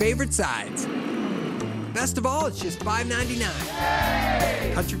with your favorite sides. Best of all, it's just $5.99.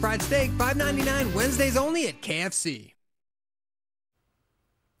 Hey! Country fried steak, $5.99, Wednesdays only at KFC.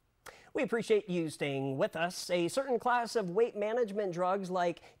 We appreciate you staying with us. A certain class of weight management drugs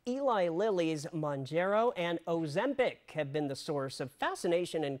like Eli Lilly's Mounjaro and Ozempic have been the source of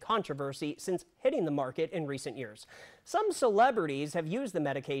fascination and controversy since hitting the market in recent years. Some celebrities have used the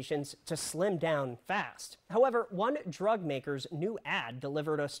medications to slim down fast. However, one drug maker's new ad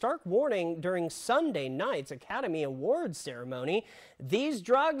delivered a stark warning during Sunday night's Academy Awards ceremony. These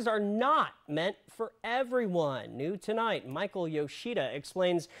drugs are not meant for everyone. New tonight, Michael Yoshida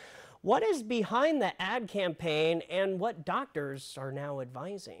explains what is behind the ad campaign and what doctors are now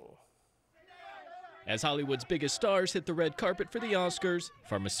advising. As Hollywood's biggest stars hit the red carpet for the Oscars,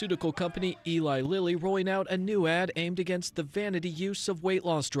 pharmaceutical company Eli Lilly rolling out a new ad aimed against the vanity use of weight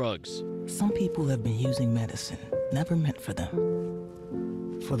loss drugs. Some people have been using medicine never meant for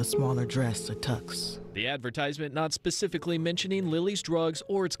them, for the smaller dress or tux. The advertisement not specifically mentioning Lilly's drugs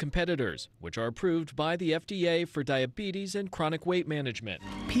or its competitors, which are approved by the FDA for diabetes and chronic weight management.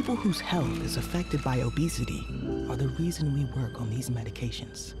 People whose health is affected by obesity are the reason we work on these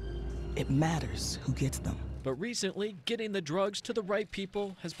medications. It matters who gets them. But recently, getting the drugs to the right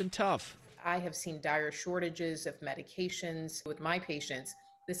people has been tough. I have seen dire shortages of medications with my patients.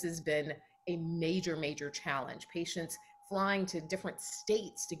 This has been a major challenge. Patients flying to different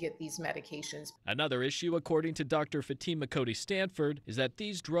states to get these medications. Another issue, according to Dr. Fatima Cody-Stanford, is that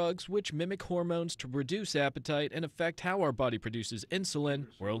these drugs, which mimic hormones to reduce appetite and affect how our body produces insulin,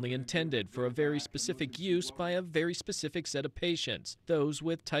 were only intended for a very specific use by a very specific set of patients, those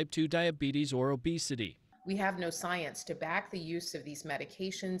with type 2 diabetes or obesity. We have no science to back the use of these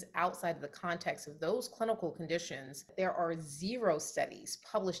medications outside of the context of those clinical conditions. There are 0 studies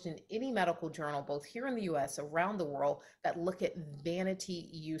published in any medical journal, both here in the U.S., around the world, that look at vanity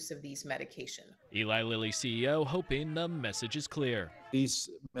use of these medications. Eli Lilly CEO hoping the message is clear. These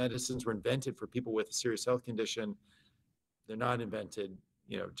medicines were invented for people with a serious health condition. They're not invented,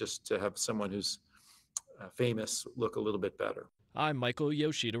 just to have someone who's famous look a little bit better. I'm Michael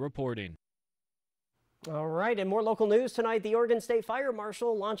Yoshida reporting. All right, and more local news tonight. The Oregon State Fire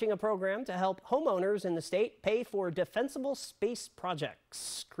Marshal launching a program to help homeowners in the state pay for defensible space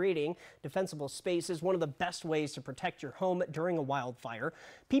projects. Creating defensible space is one of the best ways to protect your home during a wildfire.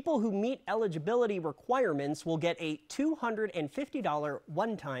 People who meet eligibility requirements will get a $250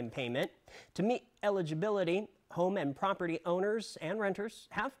 one-time payment. To meet eligibility, home and property owners and renters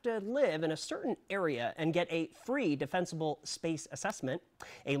have to live in a certain area and get a free defensible space assessment.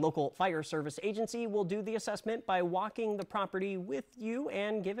 A local fire service agency will do the assessment by walking the property with you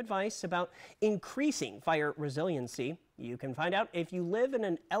and give advice about increasing fire resiliency. You can find out if you live in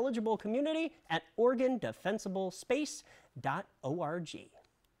an eligible community at OregonDefensibleSpace.org.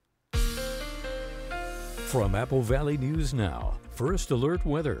 From Apple Valley News Now, First Alert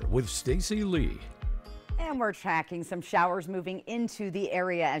Weather with Stacy Lee. And we're tracking some showers moving into the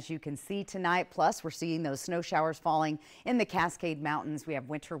area, as you can see tonight. Plus, we're seeing those snow showers falling in the Cascade Mountains. We have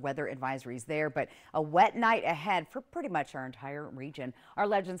winter weather advisories there, but a wet night ahead for pretty much our entire region. Our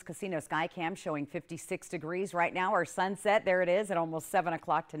Legends Casino Skycam showing 56 degrees right now. Our sunset, there it is, at almost 7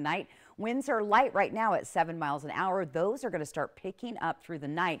 o'clock tonight. Winds are light right now at 7 miles an hour. Those are going to start picking up through the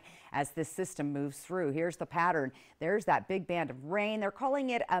night as this system moves through. Here's the pattern. There's that big band of rain. They're calling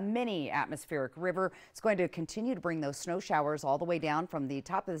it a mini atmospheric river. It's going to continue to bring those snow showers all the way down from the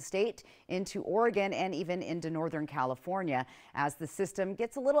top of the state into Oregon and even into Northern California as the system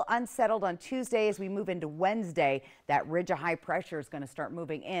gets a little unsettled on Tuesday. As we move into Wednesday, that ridge of high pressure is going to start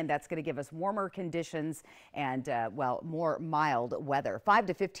moving in. That's going to give us warmer conditions and, well, more mild weather. 5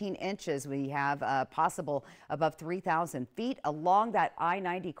 to 15 inches we have possible above 3,000 feet along that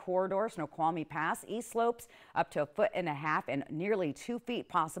I-90 corridor, Snoqualmie Pass, east slopes up to 1.5 feet and nearly 2 feet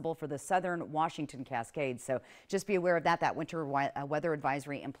possible for the southern Washington Cascades. So just be aware of that. That winter weather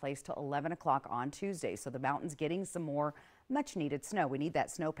advisory in place till 11 o'clock on Tuesday. So the mountains getting some more much needed snow. We need that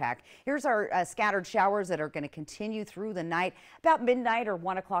snowpack. Here's our scattered showers that are going to continue through the night. About midnight or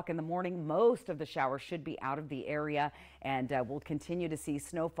 1 o'clock in the morning, most of the showers should be out of the area, and we'll continue to see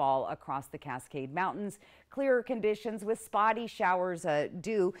snowfall across the Cascade Mountains. Clearer conditions with spotty showers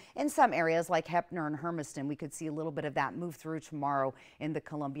due in some areas like Heppner and Hermiston. We could see a little bit of that move through tomorrow in the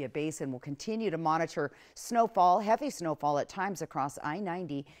Columbia Basin. We'll continue to monitor snowfall, heavy snowfall at times across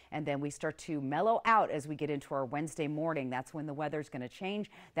I-90, and then we start to mellow out as we get into our Wednesday morning. That's when the weather's going to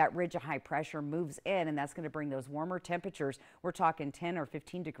change. That ridge of high pressure moves in, and that's going to bring those warmer temperatures. We're talking 10 or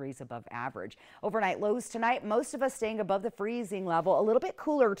 15 degrees above average. Overnight lows tonight, most of us staying above the freezing level, a little bit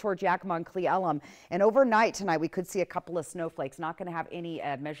cooler towards Yakima and Cle Elum, and overnight tonight we could see a couple of snowflakes. Not going to have any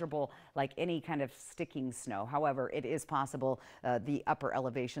measurable, like any kind of sticking snow. However, it is possible the upper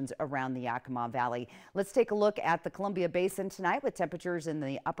elevations around the Yakima Valley. Let's take a look at the Columbia Basin tonight with temperatures in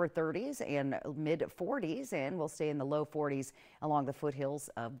the upper 30s and mid 40s, and we'll stay in the low 40s along the foothills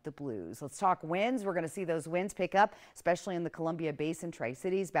of the Blues. Let's talk winds. We're going to see those winds pick up, especially in the Columbia Basin,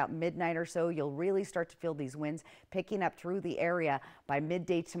 Tri-Cities. About midnight or so, you'll really start to feel these winds picking up through the area. By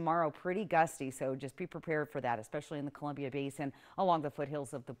midday tomorrow, pretty gusty, so just be prepared for that, especially in the Columbia Basin along the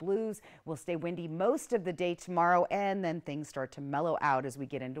foothills of the Blues. We'll stay windy most of the day tomorrow, and then things start to mellow out as we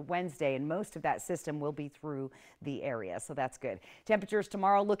get into Wednesday, and most of that system will be through the area, so that's good. Temperatures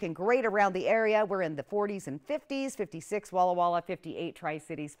tomorrow looking great around the area. We're in the 40s and 50s, 56 Walla Walla, 58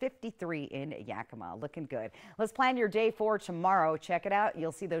 Tri-Cities, 53 in Yakima. Looking good. Let's plan your day for tomorrow. Check it out.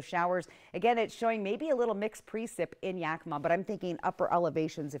 You'll see those showers. Again, it's showing maybe a little mixed precip in Yakima, but I'm thinking upper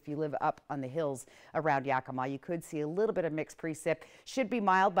elevations if you live up on the hills around Yakima. You could see a little bit of mixed precip. Should be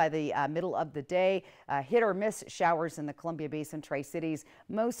mild by the middle of the day. Hit or miss showers in the Columbia Basin, Tri-Cities.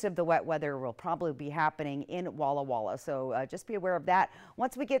 Most of the wet weather will probably be happening in Walla Walla, so just be aware of that.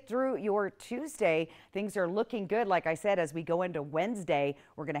 Once we get through your Tuesday, things are looking good. Like I said, as we go into Wednesday,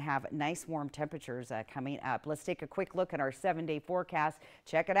 we're going to have nice warm temperatures coming up. Let's take a quick look at our 7-day forecast.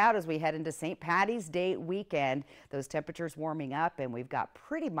 Check it out as we head into St. Patty's Day weekend. Those temperatures warming up, and we've got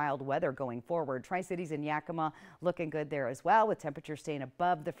pretty mild weather going forward. Tri-Cities and Yakima looking good there as well, with temperatures staying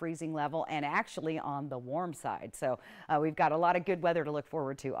above the freezing level and actually on the warm side. So we've got a lot of good weather to look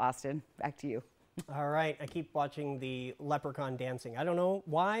forward to. Austin, back to you. All right, I keep watching the leprechaun dancing. I don't know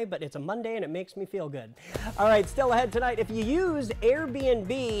why, but it's a Monday and it makes me feel good. All right, still ahead tonight. If you use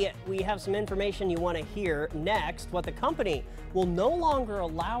Airbnb, we have some information you want to hear next. What the company will no longer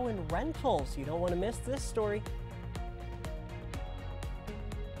allow in rentals. You don't want to miss this story.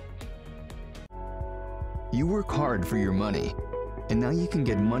 You work hard for your money, and now you can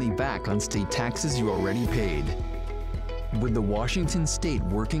get money back on state taxes you already paid with the Washington State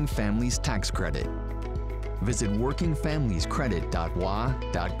Working Families Tax Credit. Visit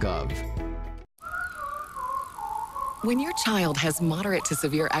workingfamiliescredit.wa.gov. When your child has moderate to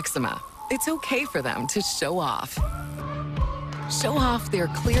severe eczema, it's okay for them to show off. Show off their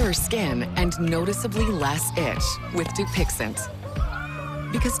clearer skin and noticeably less itch with Dupixent.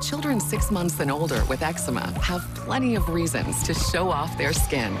 Because children 6 months and older with eczema have plenty of reasons to show off their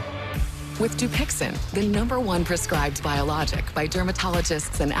skin. With Dupixent, the #1 prescribed biologic by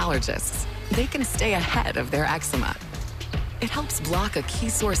dermatologists and allergists, they can stay ahead of their eczema. It helps block a key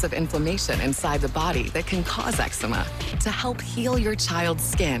source of inflammation inside the body that can cause eczema to help heal your child's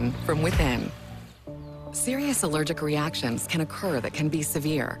skin from within. Serious allergic reactions can occur that can be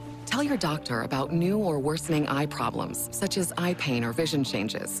severe. Tell your doctor about new or worsening eye problems, such as eye pain or vision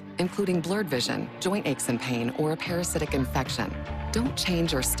changes, including blurred vision, joint aches and pain, or a parasitic infection. Don't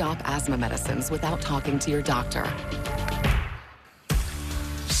change or stop asthma medicines without talking to your doctor.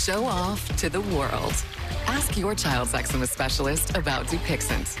 Show off to the world. Ask your child's eczema specialist about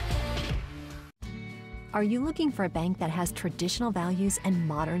Dupixent. Are you looking for a bank that has traditional values and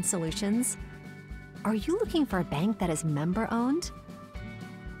modern solutions? Are you looking for a bank that is member-owned?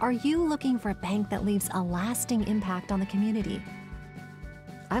 Are you looking for a bank that leaves a lasting impact on the community?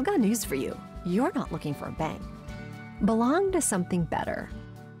 I've got news for you. You're not looking for a bank. Belong to something better.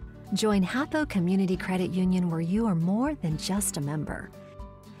 Join Hatho Community Credit Union, where you are more than just a member.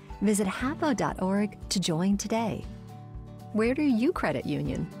 Visit hatho.org to join today. Where do you credit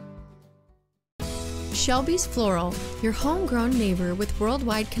union? Shelby's Floral, your homegrown neighbor with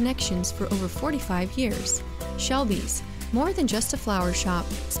worldwide connections for over 45 years. Shelby's, more than just a flower shop,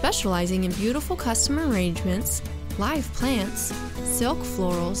 specializing in beautiful custom arrangements, live plants, silk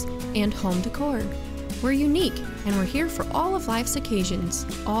florals, and home decor. We're unique, and we're here for all of life's occasions,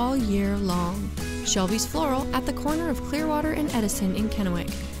 all year long. Shelby's Floral at the corner of Clearwater and Edison in Kennewick.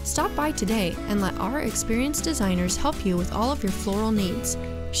 Stop by today and let our experienced designers help you with all of your floral needs.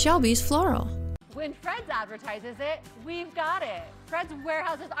 Shelby's Floral. When Fred's advertises it, we've got it. Fred's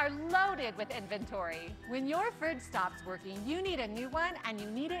warehouses are loaded with inventory. When your fridge stops working, you need a new one, and you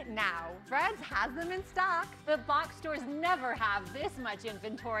need it now. Fred's has them in stock. The box stores never have this much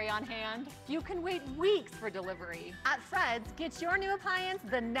inventory on hand. You can wait weeks for delivery. At Fred's, get your new appliance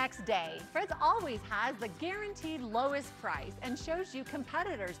the next day. Fred's always has the guaranteed lowest price and shows you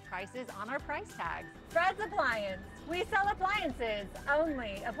competitors' prices on our price tags. Fred's Appliance. We sell appliances,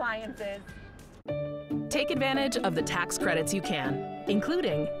 only appliances. Take advantage of the tax credits you can,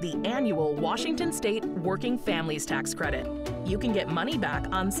 including the annual Washington State Working Families Tax Credit. You can get money back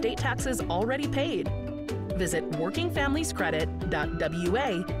on state taxes already paid. Visit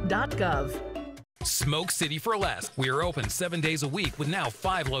workingfamiliescredit.wa.gov. Smoke City for Less. We are open 7 days a week with now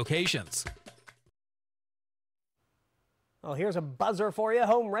 5 locations. Well, here's a buzzer for you.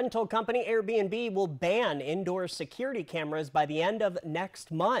 Home rental company Airbnb will ban indoor security cameras by the end of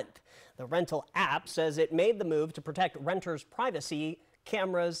next month. The rental app says it made the move to protect renters' privacy.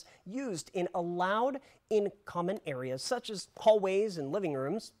 Cameras used allowed in common areas such as hallways and living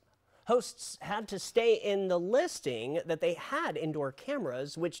rooms. Hosts had to stay in the listing that they had indoor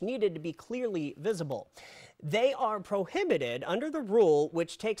cameras, which needed to be clearly visible. They are prohibited under the rule,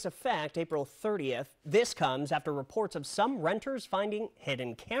 which takes effect April 30th. This comes after reports of some renters finding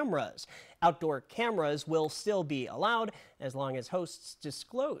hidden cameras. Outdoor cameras will still be allowed as long as hosts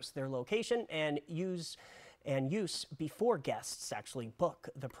disclose their location and use before guests actually book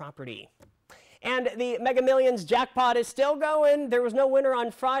the property. And the Mega Millions jackpot is still going. There was no winner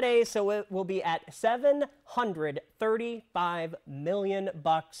on Friday, so it will be at $735 million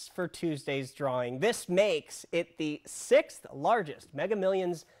for Tuesday's drawing. This makes it the 6th largest Mega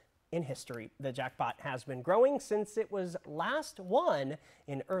Millions in history. The jackpot has been growing since it was last won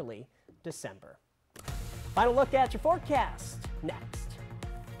in early December. Final look at your forecast next.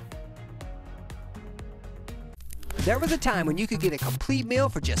 There was a time when you could get a complete meal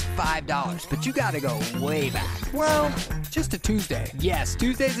for just $5, but you gotta go way back. Well, just a Tuesday. Yes,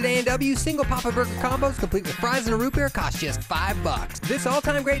 Tuesdays at A&W, single Papa Burger combos complete with fries and a root beer cost just $5. This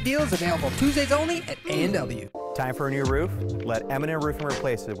all-time great deal is available Tuesdays only at A&W. Time for a new roof? Let M&M Roofing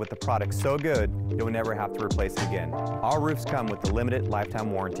replace it with the product so good you'll never have to replace it again. Our roofs come with a limited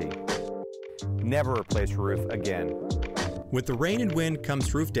lifetime warranty. Never replace your roof again. With the rain and wind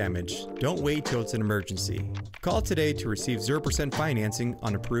comes roof damage. Don't wait till it's an emergency. Call today to receive 0% financing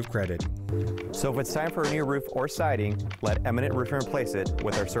on approved credit. So if it's time for a new roof or siding, let M&M Roofing replace it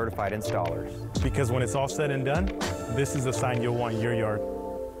with our certified installers. Because when it's all said and done, this is the sign you'll want in your yard.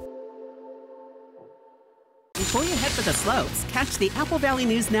 Before you head for the slopes, catch the Apple Valley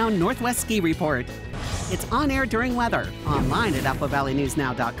News Now Northwest Ski Report. It's on air during weather, online at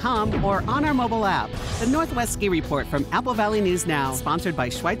applevalleyNewsNow.com or on our mobile app. The Northwest Ski Report from Apple Valley News Now, sponsored by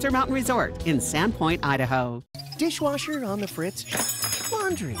Schweitzer Mountain Resort in Sandpoint, Idaho. Dishwasher on the fritz.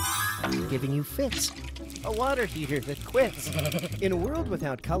 Laundry giving you fits. A water heater that quits. In a world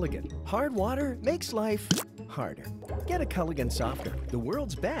without Culligan, hard water makes life harder. Get a Culligan softener, the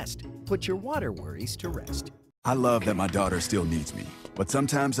world's best. Put your water worries to rest. I love that my daughter still needs me, but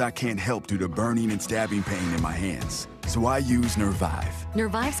sometimes I can't help due to burning and stabbing pain in my hands. so I use Nervive.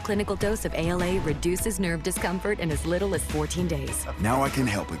 Nervive's clinical dose of ALA reduces nerve discomfort in as little as 14 days. Now I can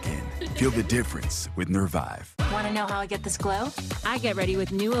help again. Feel the difference with Nervive. Want to know how I get this glow? I get ready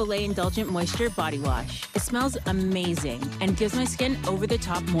with new Olay Indulgent Moisture Body Wash. It smells amazing and gives my skin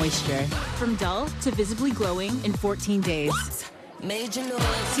over-the-top moisture. From dull to visibly glowing in 14 days. What? Major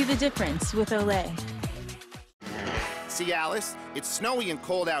noise. See the difference with Olay. See, Alice, it's snowy and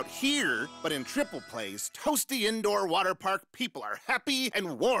cold out here, but in Triple Play's toasty indoor water park, people are happy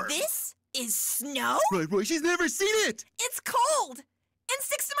and warm. This is snow? Roy, she's never seen it! It's cold and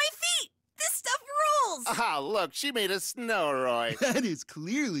sticks to my feet. This stuff rules. Ah, look, she made a snow, Roy. That is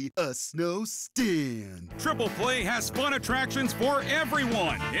clearly a snow stand. Triple Play has fun attractions for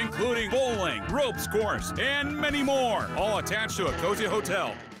everyone, including bowling, ropes course, and many more, all attached to a cozy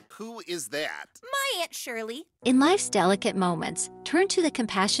hotel. Who is that? My Aunt Shirley. In life's delicate moments, turn to the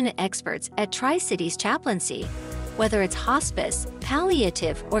compassionate experts at Tri-Cities Chaplaincy. Whether it's hospice,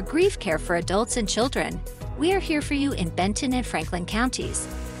 palliative, or grief care for adults and children, we are here for you in Benton and Franklin counties.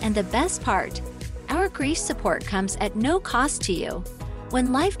 And the best part, our grief support comes at no cost to you.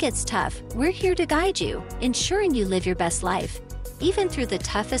 When life gets tough, we're here to guide you, ensuring you live your best life, even through the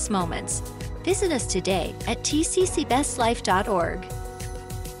toughest moments. Visit us today at tccbestlife.org.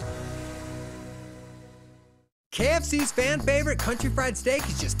 KFC's fan favorite country fried steak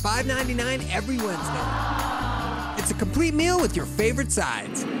is just $5.99 every Wednesday. It's a complete meal with your favorite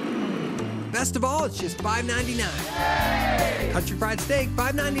sides. Best of all, it's just $5.99. Country fried steak,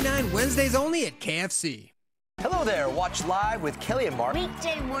 $5.99, Wednesdays only at KFC. Hello there, watch live with Kelly and Mark.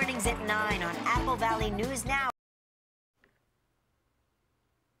 Weekday mornings at 9 on Apple Valley News Now.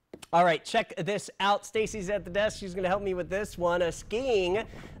 All right, check this out. Stacy's at the desk. She's going to help me with this one. A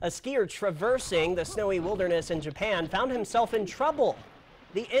skier traversing the snowy wilderness in Japan found himself in trouble.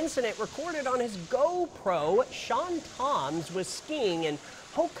 The incident recorded on his GoPro. Sean Toms was skiing in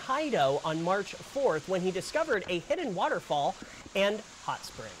Hokkaido on March 4th when he discovered a hidden waterfall and hot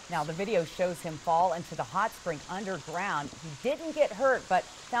spring. Now the video shows him fall into the hot spring underground. He didn't get hurt, but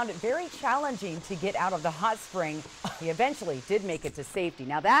found it very challenging to get out of the hot spring. He eventually did make it to safety.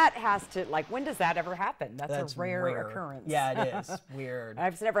 Now that has to, like, when does that ever happen? That's a rare occurrence. Yeah, it is. Weird.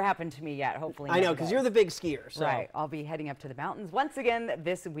 It's never happened to me yet, hopefully. I know, because you're the big skier. So. Right. I'll be heading up to the mountains once again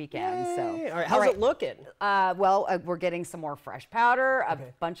this weekend. Yay. So, all right, how's it looking? We're getting some more fresh powder, a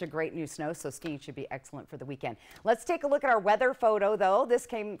bunch of great new snow, so skiing should be excellent for the weekend. Let's take a look at our weather photo, though. This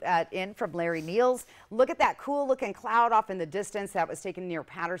came in from Larry Neals. Look at that cool looking cloud off in the distance. That was taken near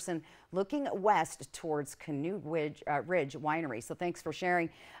Patterson, looking west towards Canoe Ridge Winery. So thanks for sharing.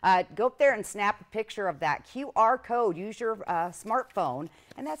 Go up there and snap a picture of that QR code. Use your smartphone,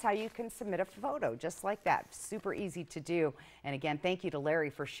 and that's how you can submit a photo, just like that. Super easy to do. And again, thank you to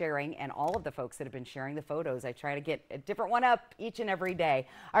Larry for sharing, and all of the folks that have been sharing the photos. I try to get a different one up each and every day.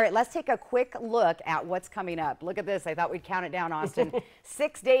 All right, let's take a quick look at what's coming up. Look at this. I thought we'd count it down, Austin.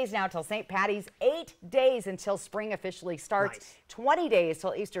 6 days now till St. Patty's, 8 days until spring officially starts, nice. 20 days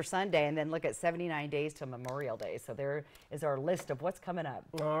till Easter Sunday, and then look at 79 days till Memorial Day. So there is our list of what's coming up.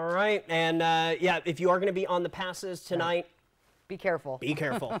 All right, and yeah, if you are going to be on the passes tonight, be careful. Be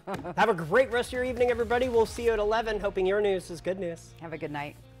careful. Have a great rest of your evening, everybody. We'll see you at 11, hoping your news is good news. Have a good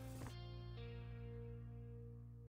night.